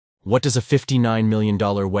What does a $59 million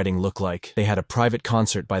wedding look like? They had a private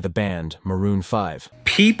concert by the band, Maroon 5.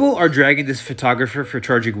 People are dragging this photographer for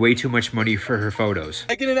charging way too much money for her photos.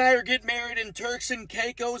 Megan and I are getting married in Turks and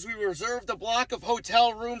Caicos. We reserved a block of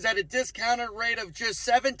hotel rooms at a discounted rate of just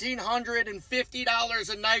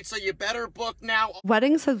 $1,750 a night, so you better book now.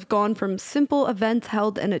 Weddings have gone from simple events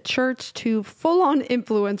held in a church to full-on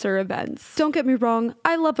influencer events. Don't get me wrong,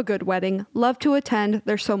 I love a good wedding, love to attend,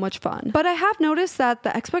 they're so much fun. But I have noticed that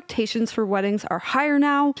the expectations for weddings are higher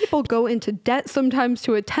now. People go into debt sometimes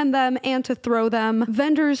to attend them and to throw them.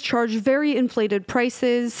 Vendors charge very inflated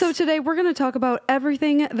prices. So today we're going to talk about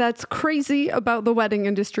everything that's crazy about the wedding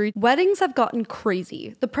industry. Weddings have gotten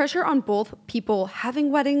crazy. The pressure on both people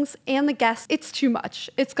having weddings and the guests, it's too much.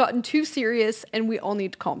 It's gotten too serious and we all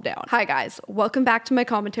need to calm down. Hi guys, welcome back to my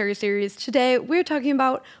commentary series. Today we're talking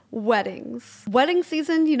about weddings. Wedding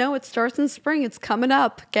season, you know, it starts in spring. It's coming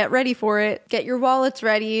up. Get ready for it. Get your wallets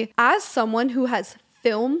ready. As someone who has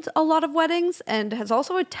filmed a lot of weddings and has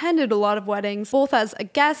also attended a lot of weddings, both as a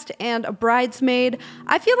guest and a bridesmaid,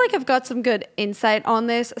 I feel like I've got some good insight on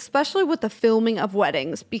this, especially with the filming of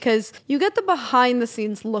weddings, because you get the behind the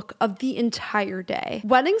scenes look of the entire day.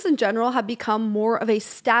 Weddings in general have become more of a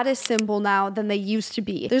status symbol now than they used to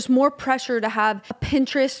be. There's more pressure to have a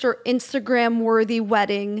Pinterest or Instagram worthy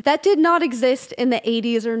wedding that did not exist in the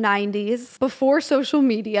 80s or 90s before social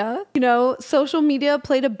media. You know, social media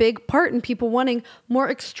played a big part in people wanting more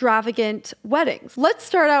extravagant weddings. Let's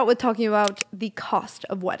start out with talking about the cost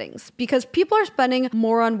of weddings, because people are spending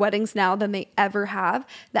more on weddings now than they ever have.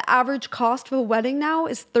 The average cost of a wedding now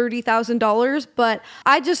is $30,000, but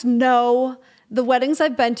I just know the weddings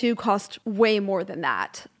I've been to cost way more than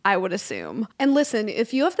that, I would assume. And listen,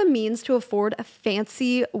 if you have the means to afford a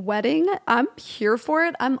fancy wedding, I'm here for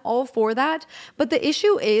it. I'm all for that. But the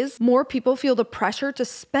issue is more people feel the pressure to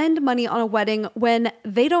spend money on a wedding when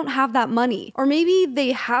they don't have that money. Or maybe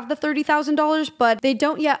they have the $30,000, but they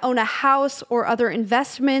don't yet own a house or other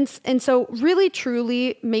investments. And so really,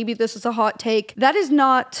 truly, maybe this is a hot take, that is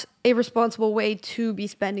not a responsible way to be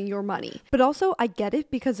spending your money. But also, I get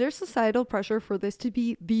it because there's societal pressure for this to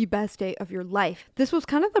be the best day of your life. This was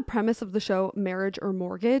kind of the premise of the show Marriage or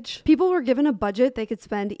Mortgage. People were given a budget they could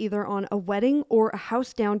spend either on a wedding or a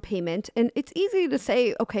house down payment. And it's easy to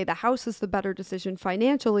say, okay, the house is the better decision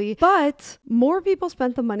financially, but more people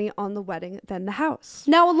spent the money on the wedding than the house.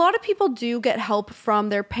 Now, a lot of people do get help from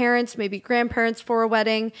their parents, maybe grandparents for a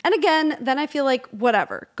wedding. And again, then I feel like,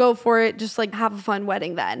 whatever, go for it. Just like have a fun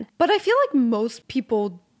wedding then. But I feel like most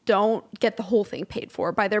people don't get the whole thing paid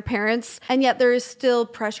for by their parents, and yet there is still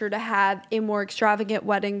pressure to have a more extravagant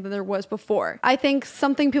wedding than there was before. I think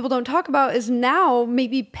something people don't talk about is now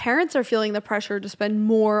maybe parents are feeling the pressure to spend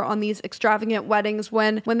more on these extravagant weddings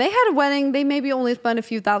when they had a wedding, they maybe only spent a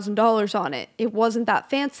few $1,000s on it. It wasn't that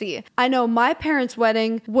fancy. I know my parents'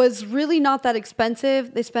 wedding was really not that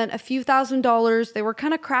expensive. They spent a few $1,000s. They were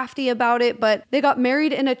kind of crafty about it, but they got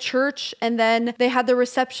married in a church and then they had the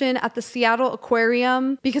reception at the Seattle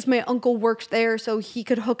Aquarium because my uncle worked there, so he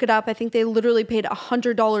could hook it up. I think they literally paid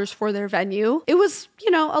 $100 for their venue. It was, you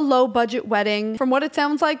know, a low budget wedding. From what it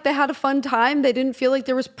sounds like, they had a fun time. They didn't feel like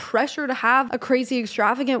there was pressure to have a crazy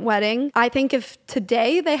extravagant wedding. I think if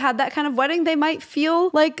today they had that kind of wedding, they might feel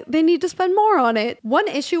like they need to spend more on it. One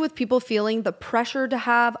issue with people feeling the pressure to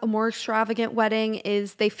have a more extravagant wedding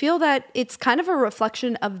is they feel that it's kind of a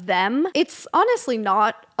reflection of them. It's honestly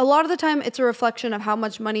not. A lot of the time, it's a reflection of how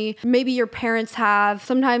much money maybe your parents have.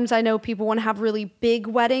 Sometimes I know people want to have really big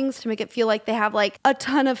weddings to make it feel like they have like a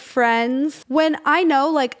ton of friends. When I know,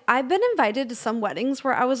 like, I've been invited to some weddings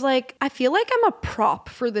where I was like, I feel like I'm a prop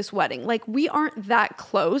for this wedding. Like, we aren't that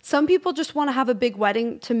close. Some people just want to have a big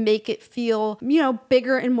wedding to make it feel, you know,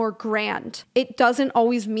 bigger and more grand. It doesn't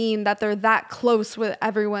always mean that they're that close with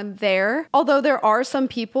everyone there. Although there are some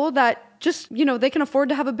people that just, you know, they can afford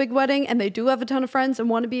to have a big wedding and they do have a ton of friends and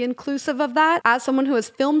want to be inclusive of that. As someone who has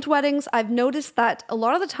filmed weddings, I've noticed that a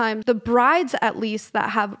lot of the time, the brides at least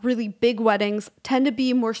that have really big weddings tend to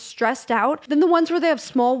be more stressed out than the ones where they have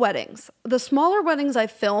small weddings. The smaller weddings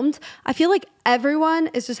I've filmed, I feel like everyone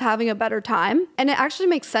is just having a better time. And it actually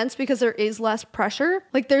makes sense because there is less pressure.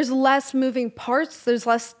 Like, there's less moving parts, there's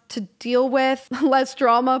less to deal with, less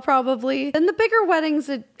drama probably. Then the bigger weddings,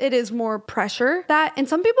 it is more pressure. And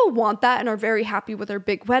some people want that and are very happy with their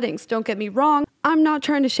big weddings. Don't get me wrong. I'm not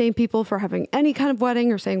trying to shame people for having any kind of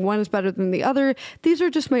wedding or saying one is better than the other. These are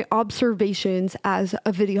just my observations as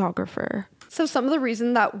a videographer. So some of the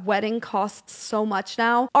reason that wedding costs so much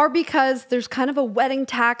now are because there's kind of a wedding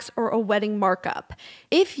tax or a wedding markup.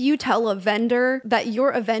 If you tell a vendor that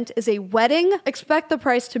your event is a wedding, expect the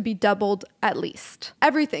price to be doubled at least.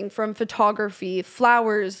 Everything from photography,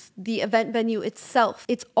 flowers, the event venue itself,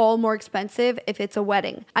 it's all more expensive if it's a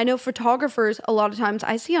wedding. I know photographers, a lot of times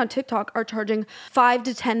I see on TikTok, are charging $5,000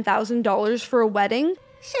 to $10,000 for a wedding.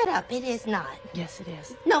 Shut up, it is not. Yes, it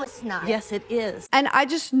is. No, it's not. Yes, it is. And I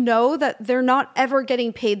just know that they're not ever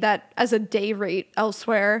getting paid that as a day rate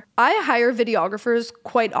elsewhere. I hire videographers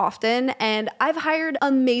quite often, and I've hired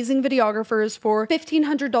amazing videographers for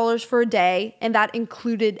 $1,500 for a day, and that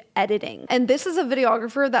included editing. And this is a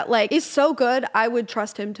videographer that is so good, I would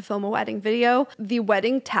trust him to film a wedding video. The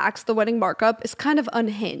wedding tax, the wedding markup is kind of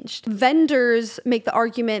unhinged. Vendors make the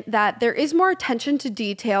argument that there is more attention to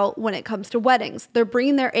detail when it comes to weddings. They're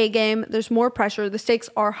bringing their A game, there's more pressure, the stakes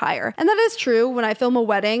are higher. And that is true. When I film a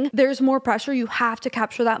wedding, there's more pressure. You have to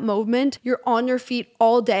capture that moment. You're on your feet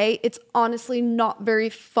all day. It's honestly not very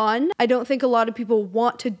fun. I don't think a lot of people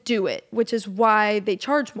want to do it, which is why they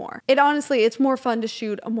charge more. It's more fun to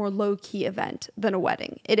shoot a more low-key event than a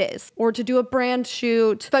wedding. It is. Or to do a brand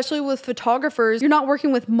shoot, especially with photographers, you're not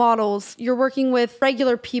working with models, you're working with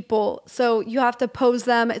regular people. So you have to pose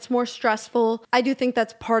them. It's more stressful. I do think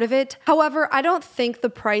that's part of it. However, I don't think the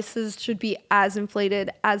prices should be as inflated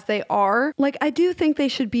as they are. I do think they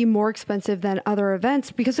should be more expensive than other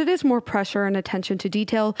events because it is more pressure and attention to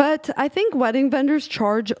detail. But I think wedding vendors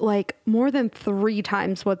charge more than 3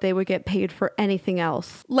 times what they would get paid for anything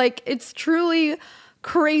else. It's truly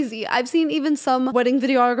crazy. I've seen even some wedding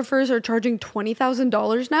videographers are charging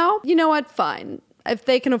 $20,000 now. You know what? Fine. If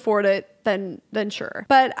they can afford it, then sure.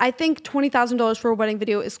 But I think $20,000 for a wedding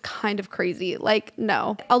video is kind of crazy.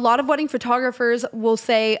 No. A lot of wedding photographers will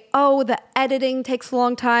say, oh, the editing takes a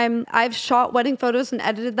long time. I've shot wedding photos and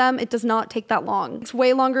edited them. It does not take that long. It's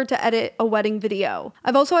way longer to edit a wedding video.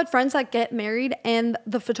 I've also had friends that get married and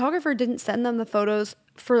the photographer didn't send them the photos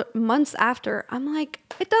for months after. I'm like,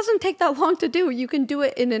 it doesn't take that long to do. You can do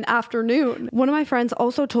it in an afternoon. One of my friends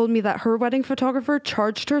also told me that her wedding photographer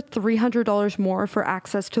charged her $300 more for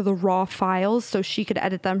access to the raw files so she could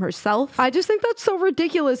edit them herself. I just think that's so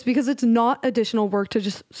ridiculous because it's not additional work to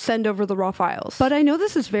just send over the raw files. But I know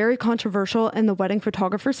this is very controversial in the wedding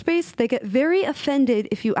photographer space. They get very offended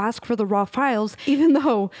if you ask for the raw files, even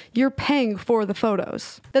though you're paying for the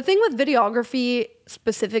photos. The thing with videography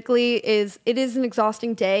specifically is it is an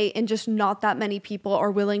exhausting day and just not that many people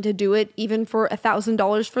are willing to do it even for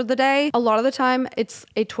 $1,000 for the day. A lot of the time it's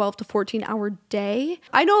a 12 to 14 hour day.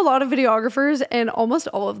 I know a lot of videographers and almost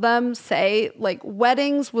all of them say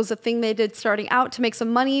weddings was a thing they did starting out to make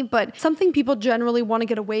some money, but something people generally want to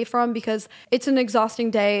get away from because it's an exhausting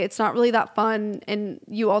day. It's not really that fun and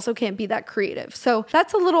you also can't be that creative. So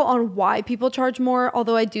that's a little on why people charge more,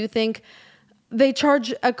 although I do think they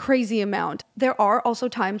charge a crazy amount. There are also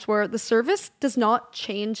times where the service does not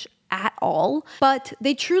change at all, but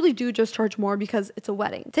they truly do just charge more because it's a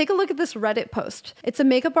wedding. Take a look at this Reddit post. It's a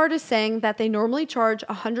makeup artist saying that they normally charge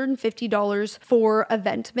 $150 for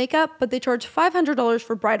event makeup, but they charge $500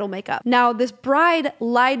 for bridal makeup. Now, this bride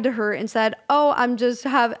lied to her and said, oh,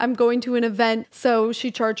 I'm going to an event, so she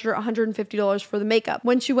charged her $150 for the makeup.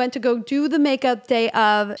 When she went to go do the makeup day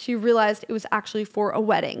of, she realized it was actually for a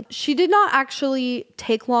wedding. She did not actually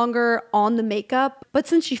take longer on the makeup, but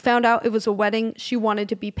since she found out it was a wedding, she wanted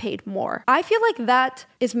to be paid more. I feel like that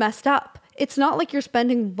is messed up. It's not like you're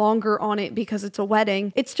spending longer on it because it's a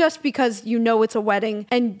wedding. It's just because you know it's a wedding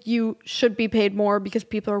and you should be paid more because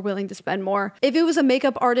people are willing to spend more. If it was a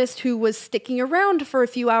makeup artist who was sticking around for a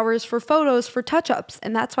few hours for photos, for touch-ups,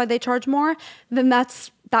 and that's why they charge more, then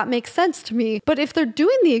that makes sense to me. But if they're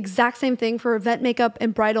doing the exact same thing for event makeup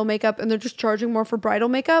and bridal makeup and they're just charging more for bridal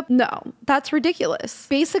makeup, no, that's ridiculous.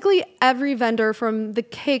 Basically, every vendor from the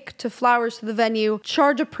cake to flowers to the venue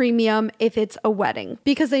charge a premium if it's a wedding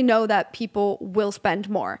because they know that people will spend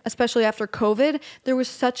more. Especially after COVID, there was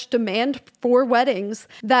such demand for weddings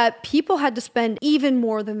that people had to spend even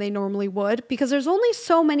more than they normally would because there's only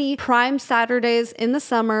so many prime Saturdays in the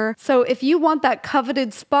summer. So if you want that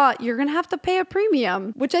coveted spot, you're gonna have to pay a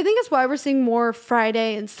premium, which I think is why we're seeing more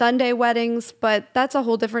Friday and Sunday weddings, but that's a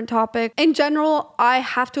whole different topic. In general, I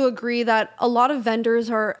have to agree that a lot of vendors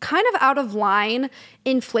are kind of out of line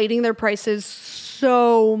inflating their prices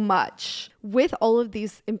so much. with all of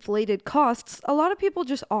these inflated costs, a lot of people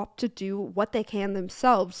just opt to do what they can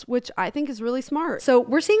themselves, which I think is really smart. So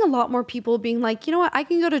we're seeing a lot more people being like, you know what, I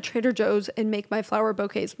can go to Trader Joe's and make my flower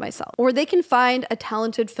bouquets myself. Or they can find a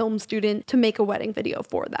talented film student to make a wedding video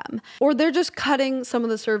for them. Or they're just cutting some of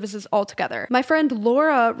the services altogether. My friend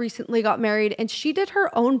Laura recently got married and she did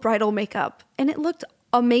her own bridal makeup and it looked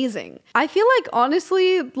amazing. I feel like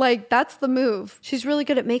honestly, like that's the move. She's really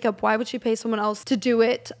good at makeup. Why would she pay someone else to do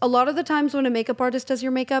it? A lot of the times when a makeup artist does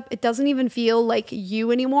your makeup, it doesn't even feel like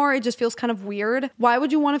you anymore. It just feels kind of weird. Why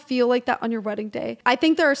would you want to feel like that on your wedding day? I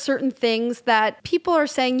think there are certain things that people are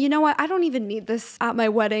saying, you know what, I don't even need this at my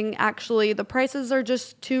wedding. Actually, the prices are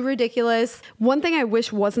just too ridiculous. One thing I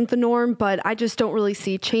wish wasn't the norm, but I just don't really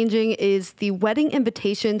see changing is the wedding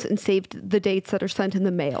invitations and saved the dates that are sent in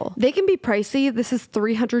the mail. They can be pricey. This is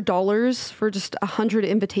 $300 for just 100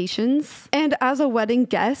 invitations. And as a wedding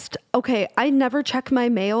guest, okay, I never check my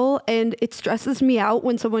mail and it stresses me out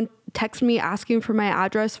when someone texts me asking for my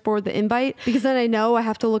address for the invite because then I know I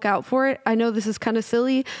have to look out for it. I know this is kind of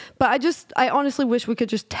silly, but I honestly wish we could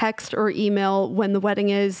just text or email when the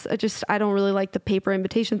wedding is. I don't really like the paper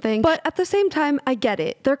invitation thing, but at the same time, I get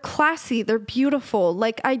it. They're classy. They're beautiful.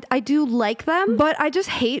 Like I do like them, but I just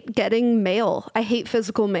hate getting mail. I hate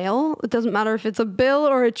physical mail. It doesn't matter if it's a bill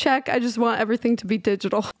or a check. I just want everything to be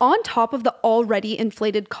digital. On top of the already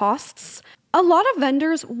inflated costs, a lot of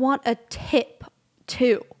vendors want a tip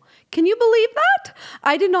too. Can you believe that?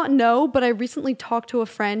 I did not know, but I recently talked to a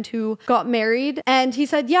friend who got married and he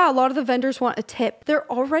said, yeah, a lot of the vendors want a tip. They're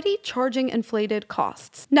already charging inflated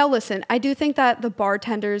costs. Now listen, I do think that the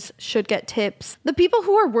bartenders should get tips. The people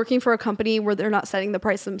who are working for a company where they're not setting the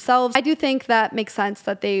price themselves, I do think that makes sense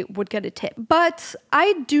that they would get a tip. But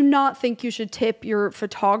I do not think you should tip your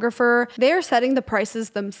photographer. They are setting the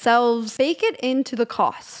prices themselves. Bake it into the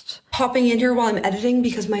cost. Popping in here while I'm editing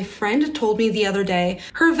because my friend told me the other day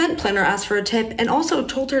her event planner asked for a tip and also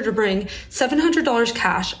told her to bring $700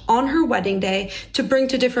 cash on her wedding day to bring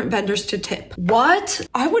to different vendors to tip. What?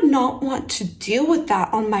 I would not want to deal with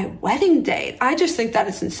that on my wedding day. I just think that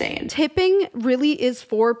is insane. Tipping really is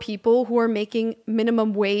for people who are making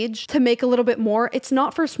minimum wage to make a little bit more. It's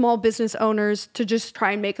not for small business owners to just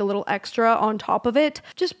try and make a little extra on top of it.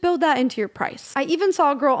 Just build that into your price. I even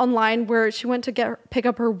saw a girl online where she went to pick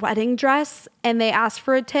up her wedding dress and they asked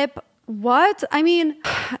for a tip. What? I mean,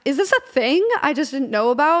 is this a thing I just didn't know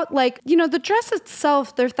about? Like, you know, the dress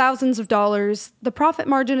itself, they're thousands of dollars. The profit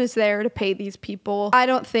margin is there to pay these people. I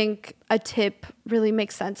don't think a tip really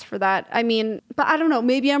makes sense for that. I mean, but I don't know.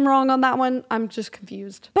 Maybe I'm wrong on that one. I'm just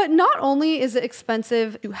confused. But not only is it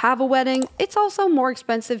expensive to have a wedding, it's also more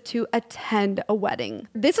expensive to attend a wedding.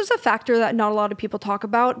 This is a factor that not a lot of people talk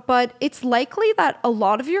about, but it's likely that a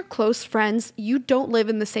lot of your close friends, you don't live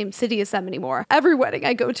in the same city as them anymore. Every wedding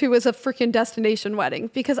I go to is a freaking destination wedding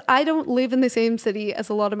because I don't live in the same city as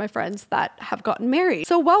a lot of my friends that have gotten married.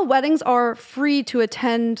 So while weddings are free to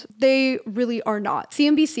attend, they really are not.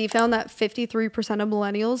 CNBC found that 53% of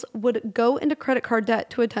millennials would go into credit card debt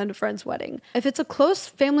to attend a friend's wedding. If it's a close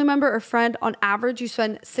family member or friend, on average, you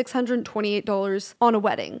spend $628 on a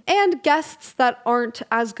wedding. And guests that aren't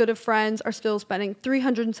as good of friends are still spending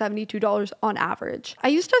 $372 on average. I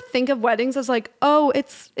used to think of weddings as like, oh,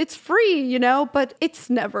 it's free, you know, but it's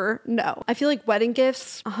never, no. I feel like wedding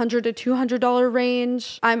gifts, $100 to $200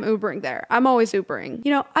 range, I'm Ubering there. I'm always Ubering.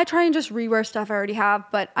 You know, I try and just rewear stuff I already have,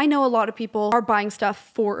 but I know a lot of people are buying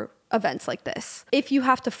stuff for events like this. If you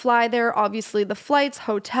have to fly there, obviously the flights,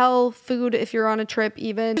 hotel, food, if you're on a trip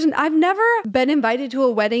even. I've never been invited to a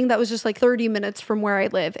wedding that was just like 30 minutes from where I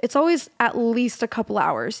live. It's always at least a couple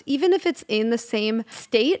hours. Even if it's in the same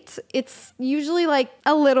state, it's usually like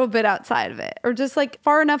a little bit outside of it or just like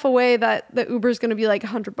far enough away that the Uber is going to be like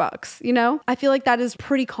 $100, you know? I feel like that is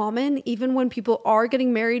pretty common. Even when people are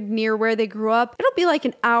getting married near where they grew up, it'll be like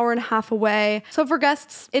an hour and a half away. So for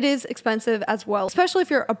guests, it is expensive as well, especially if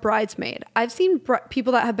you're a bridesmaid. I've seen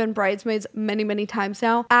people that have been bridesmaids many, many times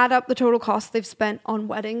now add up the total cost they've spent on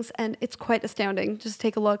weddings, and it's quite astounding. Just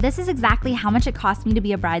take a look. This is exactly how much it cost me to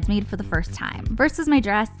be a bridesmaid for the first time. Versus my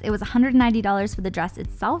dress, it was $190 for the dress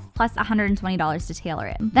itself, plus $120 to tailor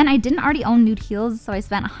it. Then I didn't already own nude heels, so I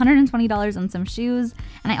spent $120 on some shoes,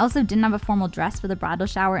 and I also didn't have a formal dress for the bridal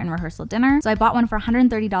shower and rehearsal dinner, so I bought one for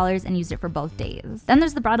 $130 and used it for both days. Then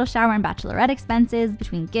there's the bridal shower and bachelorette expenses,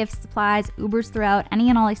 between gifts, supplies, Ubers throughout, any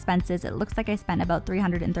and all expenses. It looks like I spent about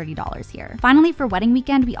 $330 here. Finally, for wedding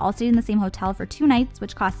weekend, we all stayed in the same hotel for 2 nights,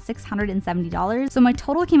 which cost $670. So my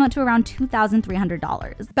total came out to around $2,300.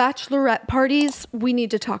 Bachelorette parties, we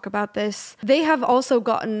need to talk about this. They have also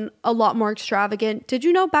gotten a lot more extravagant. Did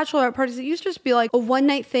you know bachelorette parties, it used to just be like a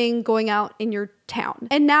one-night thing going out in your town.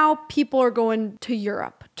 And now people are going to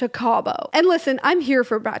Europe, to Cabo. And listen, I'm here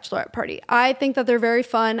for a bachelorette party. I think that they're very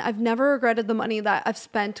fun. I've never regretted the money that I've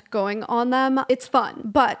spent going on them. It's fun.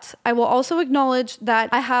 But I will also acknowledge that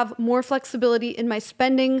I have more flexibility in my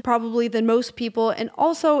spending probably than most people, and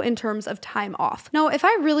also in terms of time off. Now, if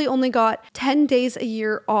I really only got 10 days a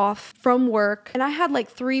year off from work, and I had like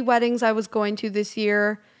 3 weddings I was going to this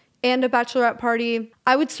year, and a bachelorette party,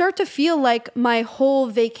 I would start to feel like my whole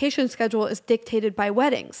vacation schedule is dictated by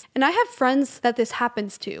weddings. And I have friends that this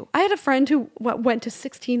happens to. I had a friend who went to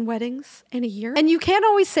 16 weddings in a year. And you can't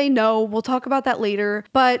always say no. We'll talk about that later.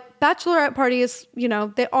 But bachelorette parties, you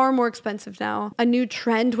know, they are more expensive now. A new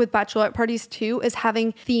trend with bachelorette parties too is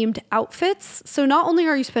having themed outfits. So not only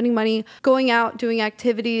are you spending money going out, doing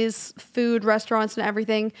activities, food, restaurants, and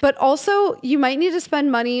everything, but also you might need to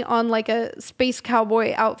spend money on like a space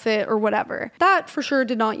cowboy outfit or whatever. That for sure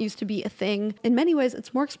did not used to be a thing. In many ways,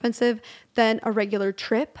 it's more expensive than a regular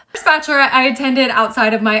trip. First bachelorette I attended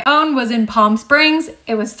outside of my own was in Palm Springs.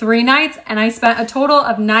 It was 3 nights and I spent a total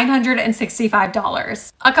of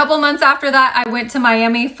 $965. A couple months after that, I went to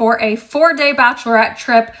Miami for a 4-day bachelorette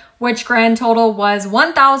trip, which grand total was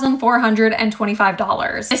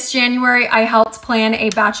 $1,425. This January, I helped plan a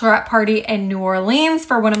bachelorette party in New Orleans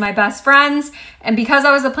for one of my best friends. And because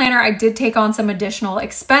I was the planner, I did take on some additional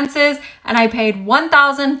expenses and I paid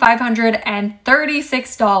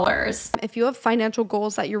 $1,536. If you have financial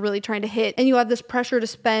goals that you're really trying to hit and you have this pressure to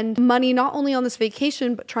spend money not only on this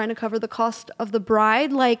vacation, but trying to cover the cost of the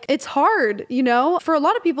bride, like it's hard, you know? For a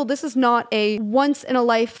lot of people, this is not a once in a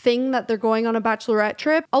life thing that they're going on a bachelorette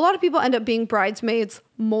trip. A lot of people end up being bridesmaids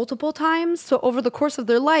multiple times. So over the course of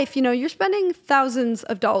their life, you know, you're spending thousands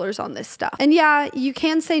of dollars on this stuff. And yeah, you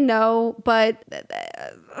can say no, but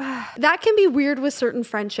that can be weird with certain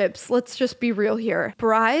friendships. Let's just be real here.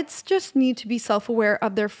 Brides just need to be self-aware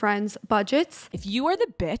of their friends' budgets. If you are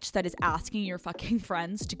the bitch that is asking your fucking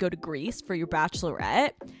friends to go to Greece for your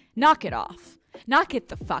bachelorette, knock it off. Knock it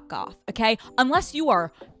the fuck off, okay? Unless you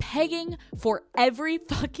are paying for every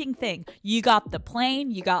fucking thing. You got the plane,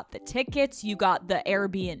 you got the tickets, you got the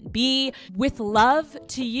Airbnb. With love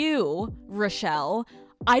to you, Rochelle,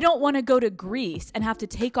 I don't want to go to Greece and have to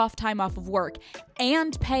take off time off of work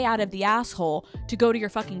and pay out of the asshole to go to your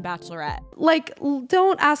fucking bachelorette. Like,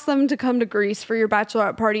 don't ask them to come to Greece for your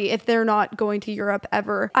bachelorette party if they're not going to Europe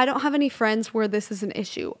ever. I don't have any friends where this is an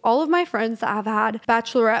issue. All of my friends that have had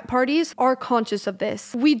bachelorette parties are conscious of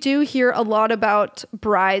this. We do hear a lot about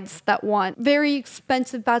brides that want very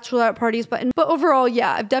expensive bachelorette parties, but overall,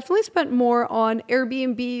 yeah, I've definitely spent more on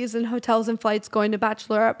Airbnbs and hotels and flights going to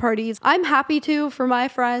bachelorette parties. I'm happy to for my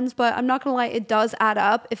friends, but I'm not gonna lie, it does add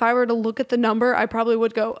up. If I were to look at the number, I probably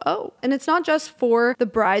would go, oh. And it's not just for the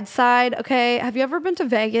bride side, okay? Have you ever been to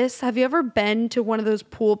Vegas? Have you ever been to one of those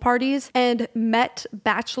pool parties and met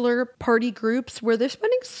bachelor party groups where they're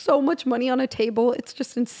spending so much money on a table? It's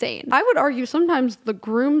just insane. I would argue sometimes the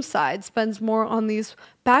groom side spends more on these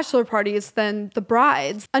bachelor parties than the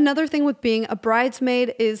brides. Another thing with being a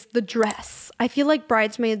bridesmaid is the dress. I feel like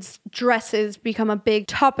bridesmaids' dresses become a big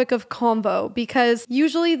topic of convo because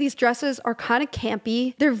usually these dresses are kind of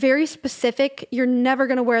campy. They're very specific. You're never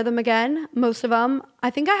gonna wear them again, most of them.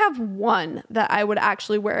 I think I have one that I would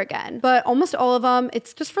actually wear again, but almost all of them,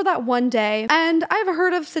 it's just for that one day. And I've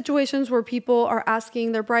heard of situations where people are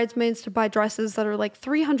asking their bridesmaids to buy dresses that are like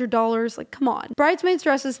 $300. Like, come on. Bridesmaids'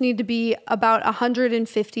 dresses need to be about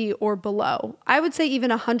 $150 or below. I would say even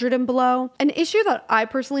 $100 and below. An issue that I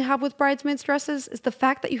personally have with bridesmaids' dresses is the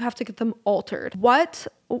fact that you have to get them altered. What?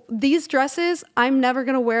 These dresses, I'm never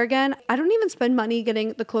gonna wear again. I don't even spend money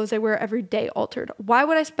getting the clothes I wear every day altered. Why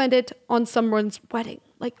would I spend it on someone's wedding?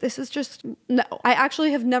 Like, this is just, no. I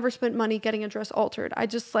actually have never spent money getting a dress altered.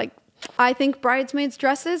 I think bridesmaids'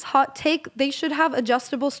 dresses, hot take, they should have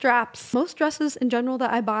adjustable straps. Most dresses in general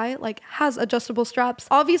that I buy, like, has adjustable straps.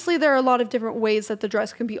 Obviously, there are a lot of different ways that the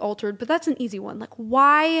dress can be altered, but that's an easy one. Like,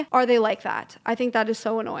 why are they like that? I think that is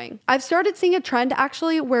so annoying. I've started seeing a trend,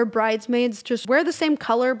 actually, where bridesmaids just wear the same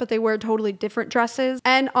color, but they wear totally different dresses.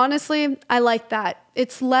 And honestly, I like that.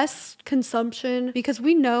 It's less consumption because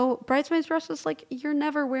we know bridesmaids dresses, like, you're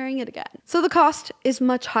never wearing it again. So the cost is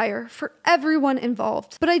much higher for everyone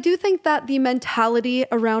involved. But I do think that the mentality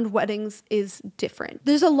around weddings is different.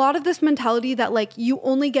 There's a lot of this mentality that, like, you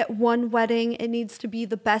only get one wedding. It needs to be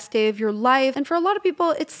the best day of your life. And for a lot of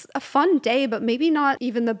people, it's a fun day, but maybe not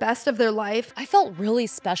even the best of their life. I felt really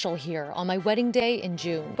special here on my wedding day in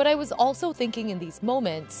June, but I was also thinking in these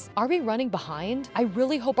moments, are we running behind? I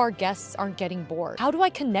really hope our guests aren't getting bored. How do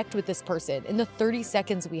I connect with this person in the 30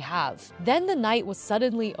 seconds we have? Then the night was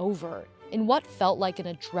suddenly over. in what felt like an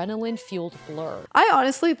adrenaline-fueled blur. I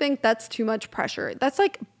honestly think that's too much pressure. That's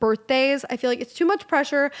like birthdays. I feel like it's too much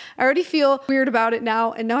pressure. I already feel weird about it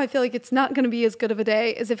now, and now I feel like it's not going to be as good of a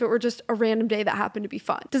day as if it were just a random day that happened to be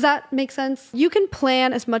fun. Does that make sense? You can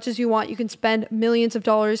plan as much as you want. You can spend millions of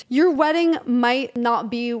dollars. Your wedding might not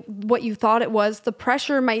be what you thought it was. The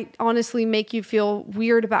pressure might honestly make you feel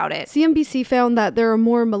weird about it. CNBC found that there are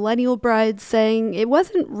more millennial brides saying it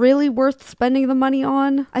wasn't really worth spending the money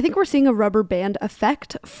on. I think we're seeing a rubber band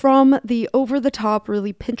effect from the over-the-top,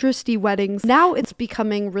 really Pinteresty weddings. Now it's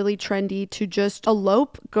becoming really trendy to just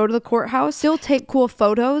elope, go to the courthouse, still take cool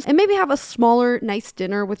photos, and maybe have a smaller, nice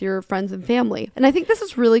dinner with your friends and family. And I think this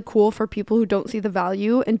is really cool for people who don't see the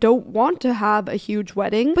value and don't want to have a huge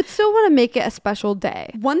wedding, but still want to make it a special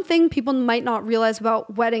day. One thing people might not realize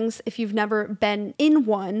about weddings, if you've never been in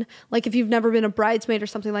one, like if you've never been a bridesmaid or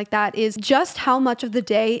something like that, is just how much of the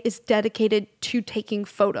day is dedicated to taking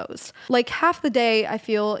photos. Like half the day, I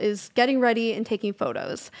feel, is getting ready and taking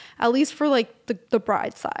photos, at least for like the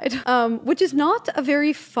bride side, which is not a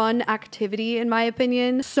very fun activity in my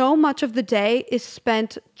opinion. So much of the day is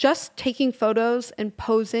spent just taking photos and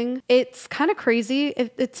posing. It's kind of crazy.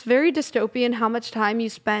 It's very dystopian how much time you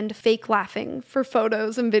spend fake laughing for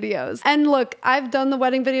photos and videos. And look, I've done the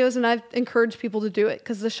wedding videos and I've encouraged people to do it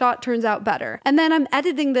because the shot turns out better. And then I'm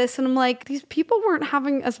editing this and I'm like, these people weren't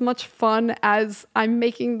having as much fun as I'm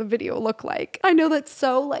making the video look like. I know that's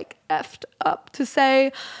so like effed up to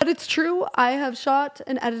say, but it's true. I have shot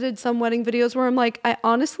and edited some wedding videos where I'm like, I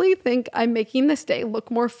honestly think I'm making this day look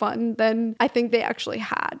more fun than I think they actually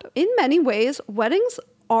had. In many ways, weddings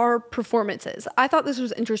are performances. I thought this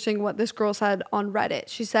was interesting what this girl said on Reddit.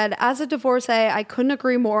 She said, as a divorcee, I couldn't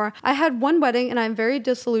agree more. I had one wedding and I'm very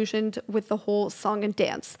disillusioned with the whole song and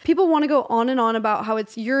dance. People want to go on and on about how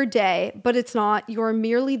it's your day, but it's not. You're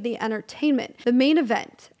merely the entertainment, the main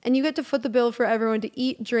event. And you get to foot the bill for everyone to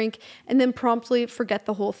eat, drink, and then promptly forget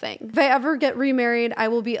the whole thing. If I ever get remarried, I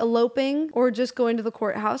will be eloping or just going to the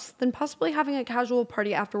courthouse, then possibly having a casual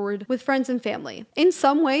party afterward with friends and family. In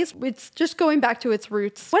some ways, it's just going back to its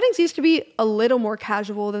roots. Weddings used to be a little more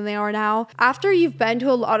casual than they are now. After you've been to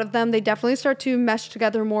a lot of them, they definitely start to mesh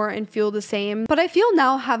together more and feel the same. But I feel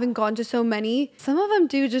now, having gone to so many, some of them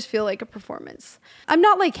do just feel like a performance. I'm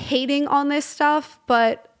not like hating on this stuff,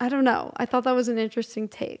 but I don't know. I thought that was an interesting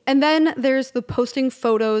take. And then there's the posting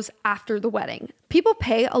photos after the wedding. People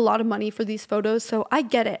pay a lot of money for these photos, so I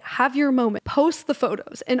get it. Have your moment. Post the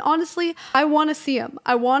photos. And honestly, I want to see them.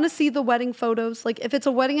 I want to see the wedding photos. Like if it's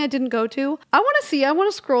a wedding I didn't go to, I want to see, I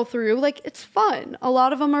want to scroll through. Like it's fun. A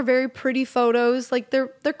lot of them are very pretty photos. Like they're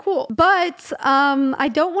cool. But I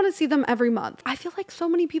don't want to see them every month. I feel like so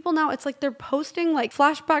many people now, it's like they're posting like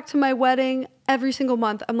flashback to my wedding every single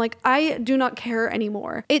month. I'm like, I do not care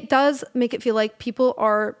anymore. It does make it feel like people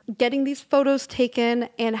are getting these photos taken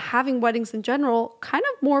and having weddings in general kind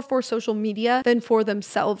of more for social media than for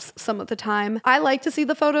themselves some of the time. I like to see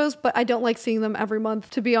the photos, but I don't like seeing them every month,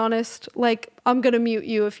 to be honest. Like, I'm gonna mute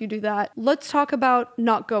you if you do that. Let's talk about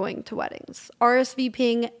not going to weddings.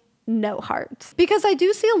 RSVP'ing, no hearts. Because I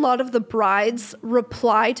do see a lot of the brides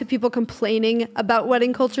reply to people complaining about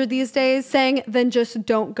wedding culture these days saying, then just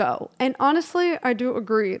don't go. And honestly, I do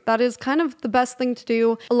agree. That is kind of the best thing to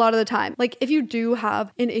do a lot of the time. Like if you do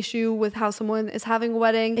have an issue with how someone is having a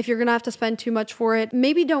wedding, if you're gonna have to spend too much for it,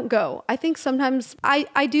 maybe don't go. I think sometimes,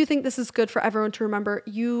 I do think this is good for everyone to remember,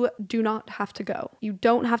 you do not have to go. You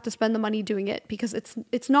don't have to spend the money doing it because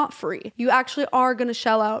it's not free. You actually are gonna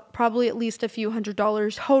shell out probably at least a few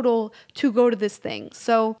 $100s total to go to this thing.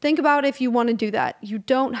 So think about if you want to do that. You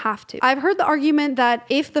don't have to. I've heard the argument that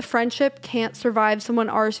if the friendship can't survive someone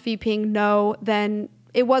RSVPing no, then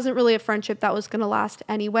it wasn't really a friendship that was going to last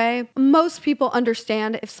anyway. Most people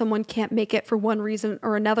understand if someone can't make it for one reason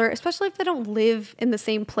or another, especially if they don't live in the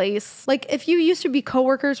same place. Like if you used to be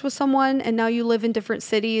coworkers with someone and now you live in different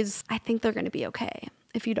cities, I think they're going to be okay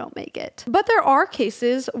if you don't make it. But there are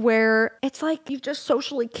cases where it's like you just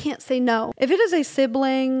socially can't say no. If it is a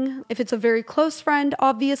sibling, if it's a very close friend,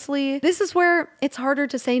 obviously, this is where it's harder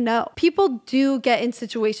to say no. People do get in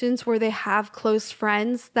situations where they have close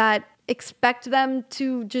friends that expect them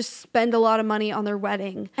to just spend a lot of money on their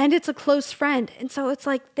wedding. And it's a close friend. And so it's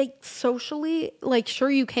like they socially, like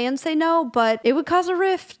sure you can say no, but it would cause a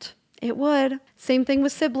rift. It would. Same thing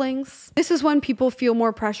with siblings. This is when people feel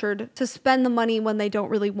more pressured to spend the money when they don't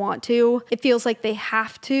really want to. It feels like they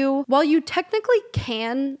have to. While you technically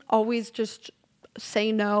can always just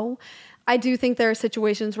say no, I do think there are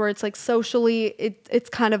situations where it's like socially, it's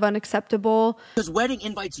kind of unacceptable. Because wedding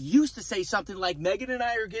invites used to say something like, Megan and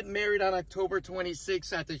I are getting married on October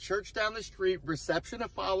 26th at the church down the street, reception to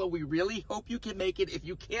follow. We really hope you can make it. If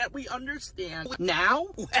you can't, we understand. Now,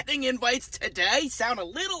 wedding invites today sound a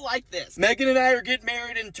little like this. Megan and I are getting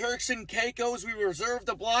married in Turks and Caicos. We reserved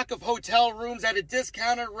a block of hotel rooms at a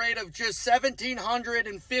discounted rate of just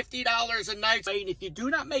 $1,750 a night. And if you do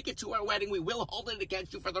not make it to our wedding, we will hold it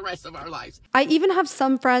against you for the rest of our lives. I even have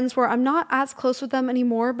some friends where I'm not as close with them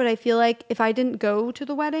anymore, but I feel like if I didn't go to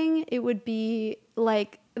the wedding, it would be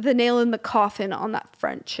like the nail in the coffin on that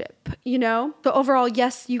friendship, you know? So overall,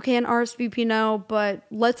 yes, you can RSVP now, but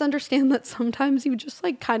let's understand that sometimes you just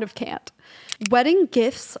like kind of can't. Wedding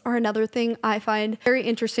gifts are another thing I find very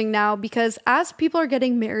interesting now, because as people are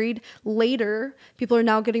getting married later, people are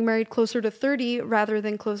now getting married closer to 30 rather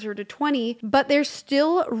than closer to 20, but they're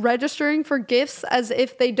still registering for gifts as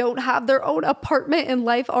if they don't have their own apartment and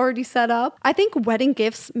life already set up. I think wedding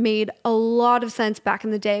gifts made a lot of sense back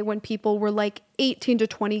in the day when people were like 18 to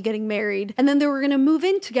 20 getting married, and then they were going to move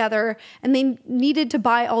in together and they needed to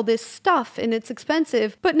buy all this stuff and it's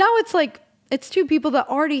expensive. But now it's like, it's two people that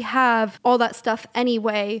already have all that stuff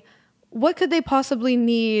anyway. What could they possibly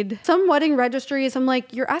need? Some wedding registries, I'm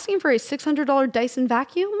like, you're asking for a $600 Dyson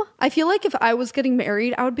vacuum? I feel like if I was getting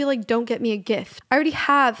married, I would be like, don't get me a gift. I already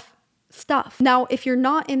have stuff. Now, if you're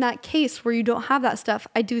not in that case where you don't have that stuff,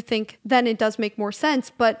 I do think then it does make more sense.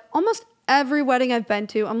 But almost every wedding I've been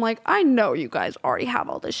to, I'm like, I know you guys already have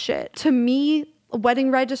all this shit. To me,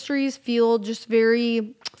 wedding registries feel just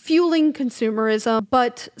very fueling consumerism,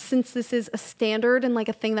 but since this is a standard and like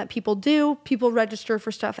a thing that people do, people register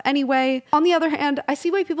for stuff anyway. On the other hand, I see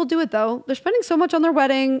why people do it though. They're spending so much on their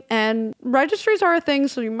wedding and registries are a thing,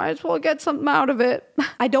 so you might as well get something out of it.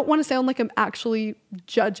 I don't want to sound like I'm actually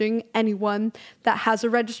judging anyone that has a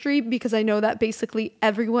registry, because I know that basically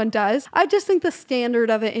everyone does. I just think the standard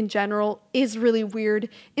of it in general is really weird.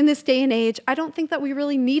 In this day and age, I don't think that we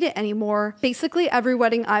really need it anymore. Basically, every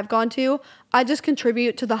wedding I've gone to, I just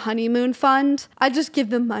contribute to the honeymoon fund. I just give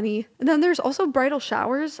them money. And then there's also bridal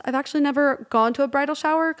showers. I've actually never gone to a bridal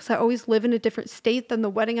shower because I always live in a different state than the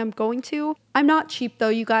wedding I'm going to. I'm not cheap though,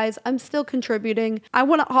 you guys. I'm still contributing. I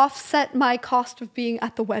want to offset my cost of being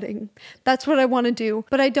at the wedding. That's what I want to do.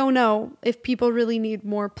 But I don't know if people really need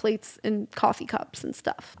more plates and coffee cups and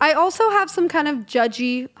stuff. I also have some kind of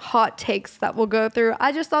judgy hot takes that we'll go through.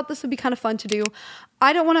 I just thought this would be kind of fun to do.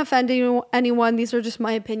 I don't want to offend anyone. These are just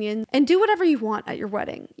my opinions. And do whatever you want at your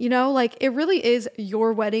wedding. You know, like it really is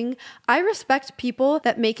your wedding. I respect people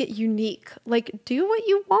that make it unique. Like do what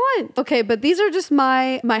you want. Okay, but these are just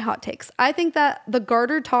my hot takes. I think that the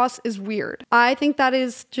garter toss is weird. I think that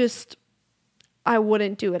is just, I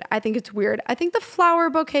wouldn't do it. I think it's weird. I think the flower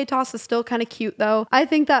bouquet toss is still kind of cute though. I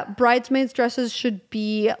think that bridesmaids dresses should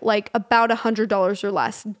be like about $100 or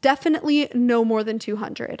less. Definitely no more than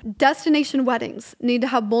 $200. Destination weddings need to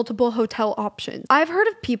have multiple hotel options. I've heard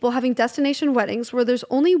of people having destination weddings where there's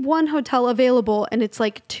only one hotel available and it's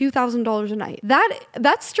like $2,000 a night.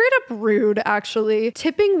 That's straight up rude, actually.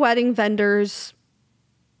 Tipping wedding vendors,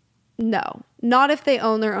 no. Not if they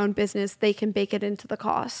own their own business, they can bake it into the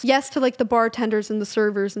cost. Yes, to like the bartenders and the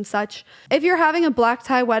servers and such. If you're having a black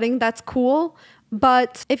tie wedding, that's cool.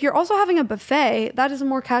 But if you're also having a buffet, that is a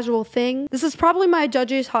more casual thing. This is probably my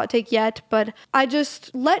judge's hot take yet, but I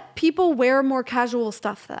just let people wear more casual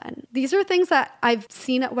stuff then. These are things that I've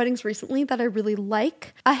seen at weddings recently that I really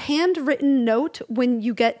like. A handwritten note when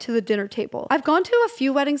you get to the dinner table. I've gone to a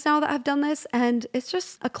few weddings now that have done this, and it's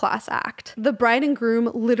just a class act. The bride and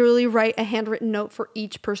groom literally write a handwritten note for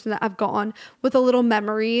each person that I've gone with a little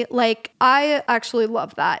memory. Like, I actually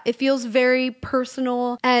love that. It feels very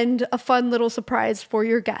personal and a fun little surprise for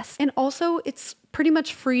your guests. And also it's pretty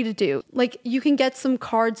much free to do. Like you can get some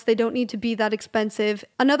cards, they don't need to be that expensive.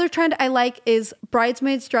 Another trend I like is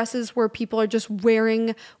bridesmaids dresses where people are just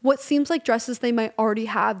wearing what seems like dresses they might already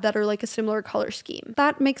have that are like a similar color scheme.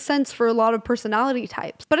 That makes sense for a lot of personality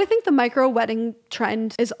types. But I think the micro wedding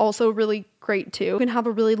trend is also really great too. You can have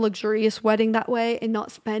a really luxurious wedding that way and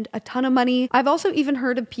not spend a ton of money. I've also even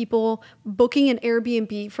heard of people booking an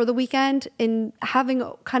Airbnb for the weekend and having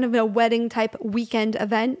kind of a wedding type weekend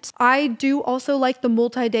event. I do also like the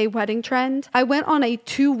multi-day wedding trend. I went on a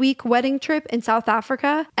 2-week wedding trip in South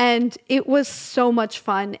Africa and it was so much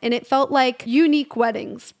fun and it felt like unique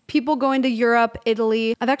weddings. People going to Europe,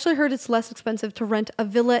 Italy. I've actually heard it's less expensive to rent a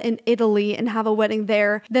villa in Italy and have a wedding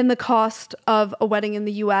there than the cost of a wedding in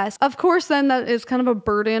the US. Of course, then that is kind of a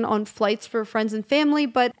burden on flights for friends and family.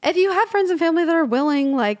 But if you have friends and family that are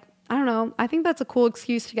willing, like, I don't know. I think that's a cool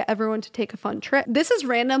excuse to get everyone to take a fun trip. This is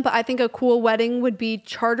random, but I think a cool wedding would be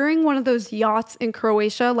chartering one of those yachts in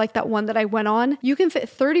Croatia, like that one that I went on. You can fit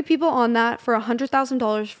 30 people on that for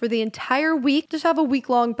 $100,000 for the entire week. Just have a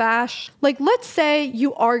week-long bash. Like, let's say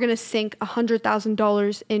you are gonna sink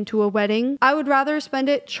 $100,000 into a wedding. I would rather spend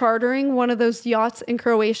it chartering one of those yachts in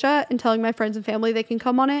Croatia and telling my friends and family they can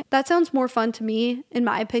come on it. That sounds more fun to me, in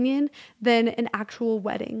my opinion, than an actual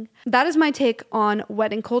wedding. That is my take on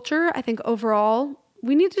wedding culture. I think overall,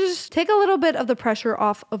 we need to just take a little bit of the pressure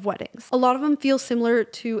off of weddings. A lot of them feel similar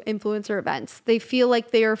to influencer events. They feel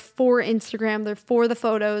like they are for Instagram, they're for the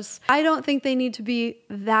photos. I don't think they need to be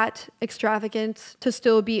that extravagant to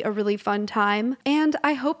still be a really fun time. And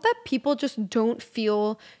I hope that people just don't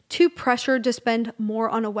feel too pressured to spend more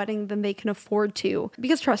on a wedding than they can afford to.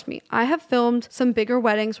 Because trust me, I have filmed some bigger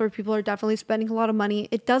weddings where people are definitely spending a lot of money.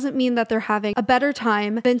 It doesn't mean that they're having a better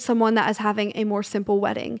time than someone that is having a more simple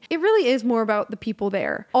wedding. It really is more about the people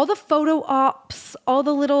there. All the photo ops, all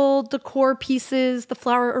the little decor pieces, the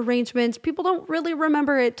flower arrangements, people don't really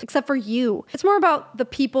remember it except for you. It's more about the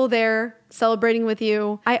people there celebrating with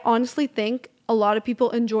you. I honestly think a lot of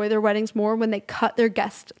people enjoy their weddings more when they cut their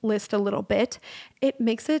guest list a little bit. It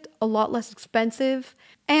makes it a lot less expensive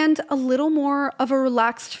and a little more of a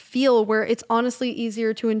relaxed feel where it's honestly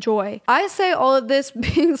easier to enjoy. I say all of this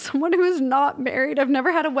being someone who is not married. I've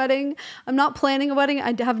never had a wedding. I'm not planning a wedding.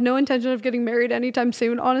 I have no intention of getting married anytime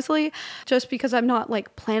soon, honestly. Just because I'm not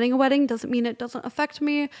like planning a wedding doesn't mean it doesn't affect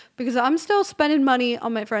me, because I'm still spending money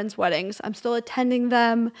on my friends' weddings. I'm still attending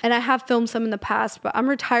them, and I have filmed some in the past, but I'm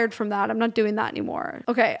retired from that. I'm not doing that anymore.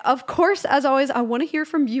 Okay, of course, as always, I want to hear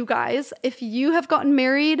from you guys. If you have gotten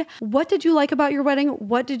married, what did you like about your wedding?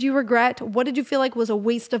 What did you regret? What did you feel like was a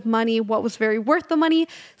waste of money? What was very worth the money?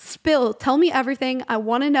 Tell me everything. I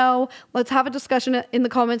want to know. Let's have a discussion in the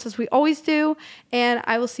comments as we always do. And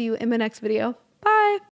I will see you in my next video. Bye.